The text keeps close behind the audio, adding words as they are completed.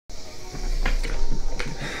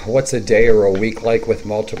What's a day or a week like with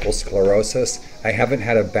multiple sclerosis? I haven't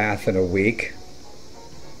had a bath in a week.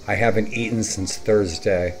 I haven't eaten since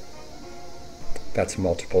Thursday. That's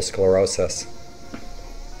multiple sclerosis.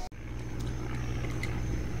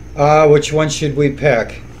 Which one should we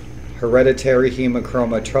pick? Hereditary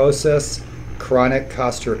hemochromatosis, chronic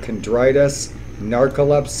costochondritis,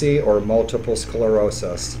 narcolepsy, or multiple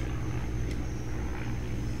sclerosis?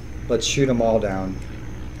 Let's shoot them all down.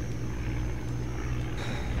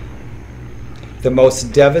 The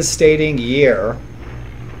most devastating year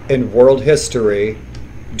in world history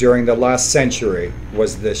during the last century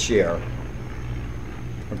was this year.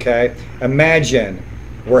 Okay? Imagine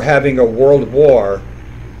we're having a world war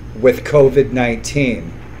with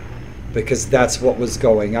COVID-19, because that's what was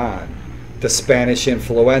going on. The Spanish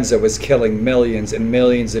influenza was killing millions and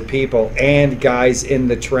millions of people and guys in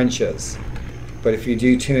the trenches. But if you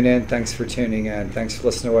do tune in, thanks for tuning in. Thanks for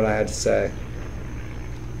listening to what I had to say.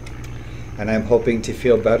 And I'm hoping to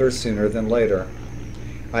feel better sooner than later.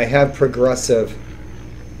 I have primary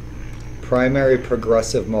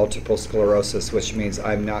progressive multiple sclerosis, which means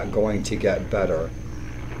I'm not going to get better.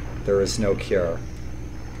 There is no cure.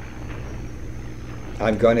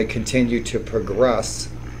 I'm going to continue to progress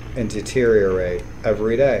and deteriorate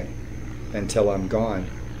every day until I'm gone.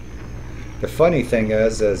 The funny thing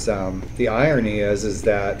is the irony is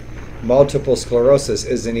that multiple sclerosis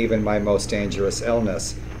isn't even my most dangerous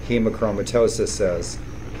illness. Hemochromatosis is.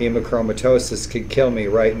 Hemochromatosis could kill me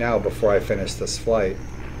right now before I finish this flight.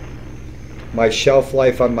 My shelf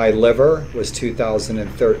life on my liver was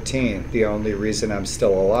 2013. The only reason I'm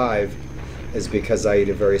still alive is because I eat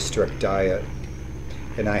a very strict diet.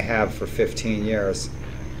 And I have for 15 years.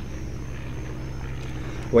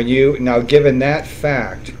 Now given that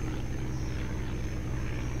fact,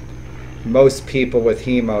 most people with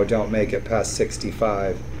hemo don't make it past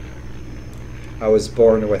 65. I was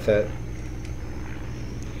born with it.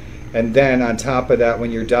 And then on top of that,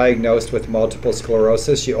 when you're diagnosed with multiple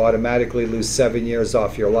sclerosis, you automatically lose 7 years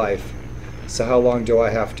off your life. So how long do I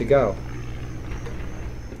have to go?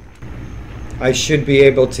 I should be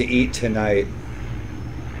able to eat tonight.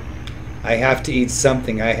 I have to eat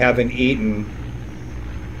something. I haven't eaten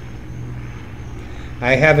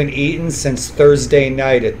since Thursday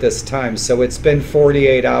night at this time, so it's been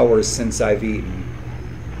 48 hours since I've eaten.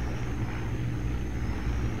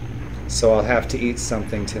 So I'll have to eat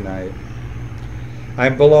something tonight.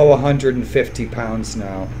 I'm below 150 pounds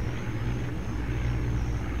now.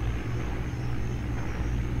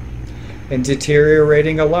 And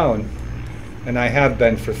deteriorating alone. And I have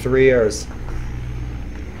been for 3 years.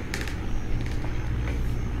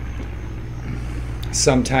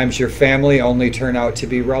 Sometimes your family only turn out to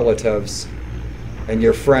be relatives, and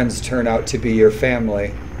your friends turn out to be your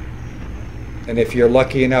family. And if you're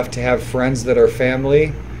lucky enough to have friends that are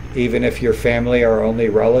family, even if your family are only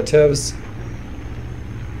relatives,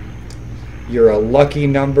 you're a lucky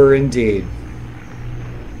number indeed.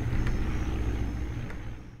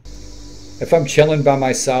 If I'm chilling by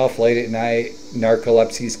myself late at night,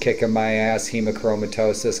 narcolepsy's kicking my ass,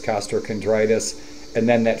 hemochromatosis, costochondritis, and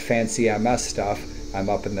then that fancy MS stuff, I'm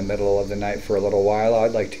up in the middle of the night for a little while.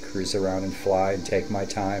 I'd like to cruise around and fly and take my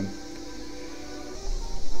time.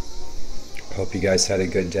 Hope you guys had a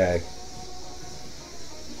good day.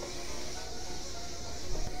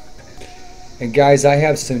 And guys, I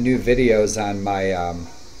have some new videos on my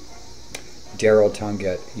Daryl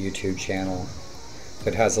Tunget YouTube channel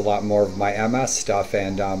that has a lot more of my MS stuff,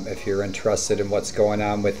 and if you're interested in what's going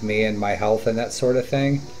on with me and my health and that sort of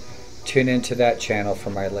thing, tune into that channel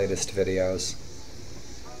for my latest videos.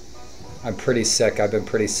 I'm pretty sick. I've been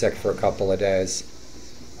pretty sick for a couple of days.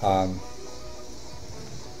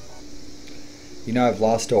 You know, I've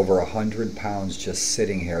lost over 100 pounds just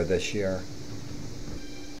sitting here this year.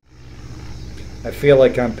 I feel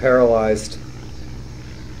like I'm paralyzed.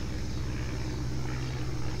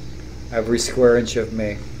 Every square inch of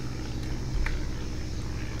me.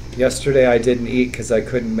 Yesterday I didn't eat because I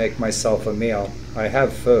couldn't make myself a meal. I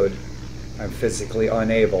have food. I'm physically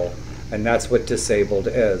unable. And that's what disabled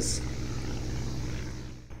is.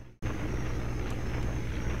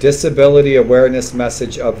 Disability awareness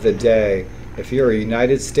message of the day. If you're a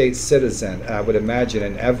United States citizen, I would imagine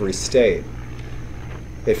in every state,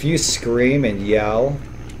 if you scream and yell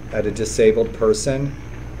at a disabled person,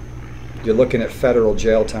 you're looking at federal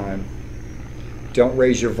jail time. Don't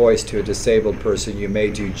raise your voice to a disabled person. You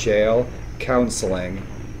may do jail, counseling,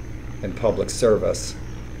 and public service.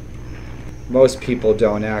 Most people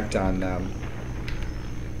don't act on them.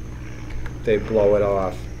 They blow it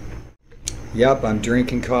off. Yep, I'm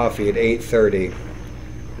drinking coffee at 8:30.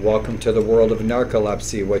 Welcome to the world of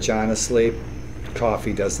narcolepsy, which honestly,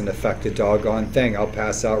 Coffee doesn't affect a doggone thing. I'll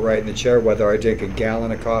pass out right in the chair whether I drink a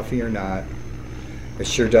gallon of coffee or not. It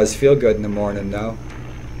sure does feel good in the morning though.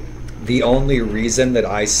 The only reason that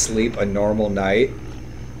I sleep a normal night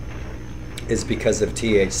is because of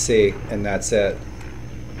THC, and that's it.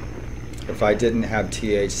 If I didn't have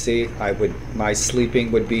THC, my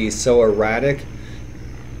sleeping would be so erratic,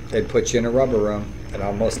 it'd put you in a rubber room. It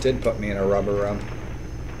almost did put me in a rubber room.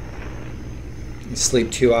 You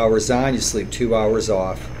sleep 2 hours on, you sleep 2 hours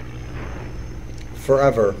off.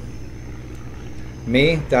 Forever.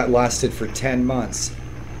 Me, that lasted for 10 months.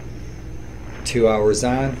 2 hours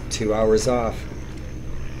on, 2 hours off.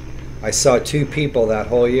 I saw 2 people that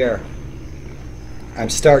whole year. I'm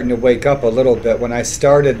starting to wake up a little bit. When I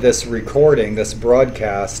started this recording, this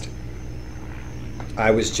broadcast,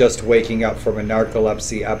 I was just waking up from a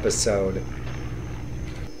narcolepsy episode.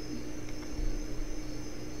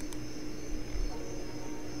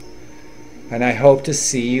 And I hope to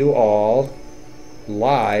see you all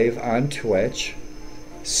live on Twitch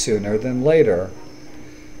sooner than later.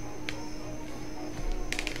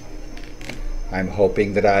 I'm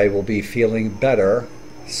hoping that I will be feeling better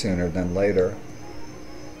sooner than later.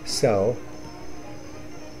 So,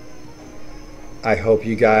 I hope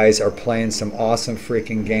you guys are playing some awesome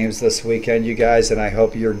freaking games this weekend, you guys, and I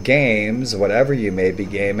hope your games, whatever you may be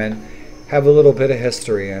gaming, have a little bit of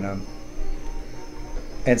history in them.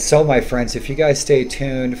 And so, my friends, if you guys stay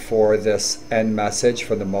tuned for this end message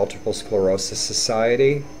from the Multiple Sclerosis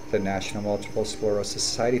Society, the National Multiple Sclerosis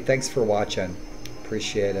Society, thanks for watching.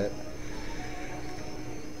 Appreciate it.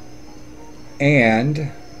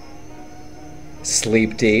 And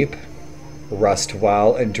sleep deep, rest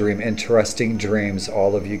well, and dream interesting dreams,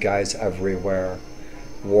 all of you guys everywhere.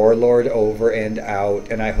 Warlord over and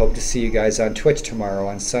out, and I hope to see you guys on Twitch tomorrow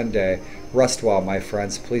on Sunday. Rest well, my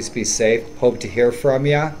friends. Please be safe. Hope to hear from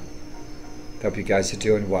ya. Hope you guys are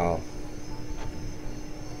doing well.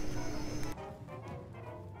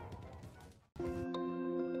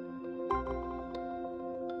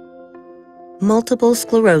 Multiple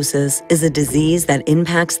sclerosis is a disease that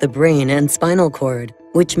impacts the brain and spinal cord,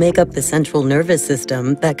 which make up the central nervous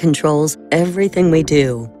system that controls everything we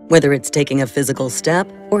do, whether it's taking a physical step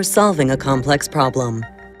or solving a complex problem.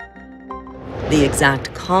 The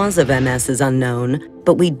exact cause of MS is unknown,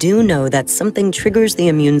 but we do know that something triggers the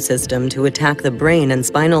immune system to attack the brain and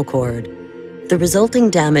spinal cord. The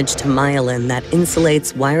resulting damage to myelin that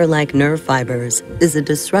insulates wire-like nerve fibers is a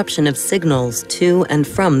disruption of signals to and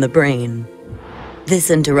from the brain.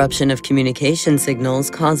 This interruption of communication signals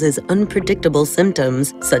causes unpredictable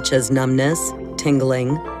symptoms such as numbness,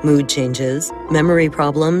 tingling, mood changes, memory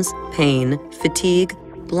problems, pain, fatigue,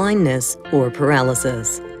 blindness, or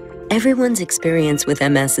paralysis. Everyone's experience with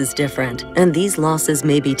MS is different, and these losses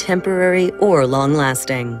may be temporary or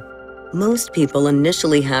long-lasting. Most people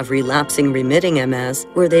initially have relapsing remitting MS,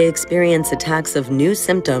 where they experience attacks of new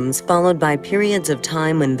symptoms followed by periods of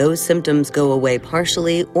time when those symptoms go away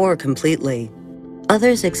partially or completely.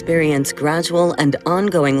 Others experience gradual and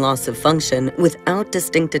ongoing loss of function without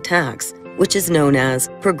distinct attacks, which is known as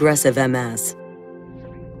progressive MS.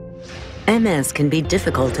 MS can be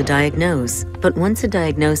difficult to diagnose, but once a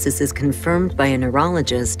diagnosis is confirmed by a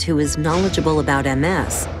neurologist who is knowledgeable about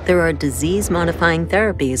MS, there are disease-modifying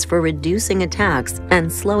therapies for reducing attacks and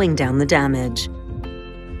slowing down the damage.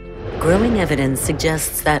 Growing evidence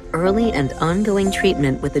suggests that early and ongoing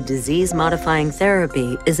treatment with a disease-modifying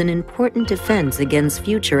therapy is an important defense against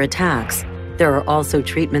future attacks. There are also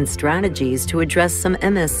treatment strategies to address some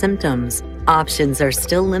MS symptoms. Options are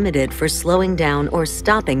still limited for slowing down or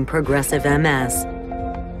stopping progressive MS.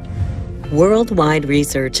 Worldwide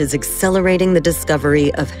research is accelerating the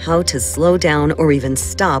discovery of how to slow down or even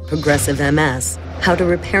stop progressive MS, how to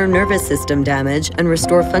repair nervous system damage and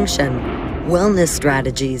restore function, wellness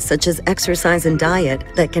strategies such as exercise and diet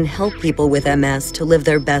that can help people with MS to live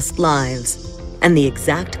their best lives, and the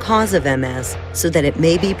exact cause of MS so that it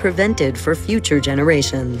may be prevented for future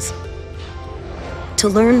generations. To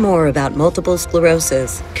learn more about multiple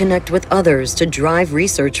sclerosis, connect with others to drive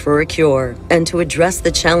research for a cure, and to address the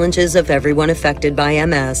challenges of everyone affected by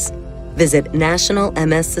MS, visit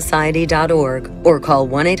nationalmssociety.org or call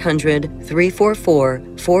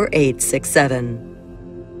 1-800-344-4867.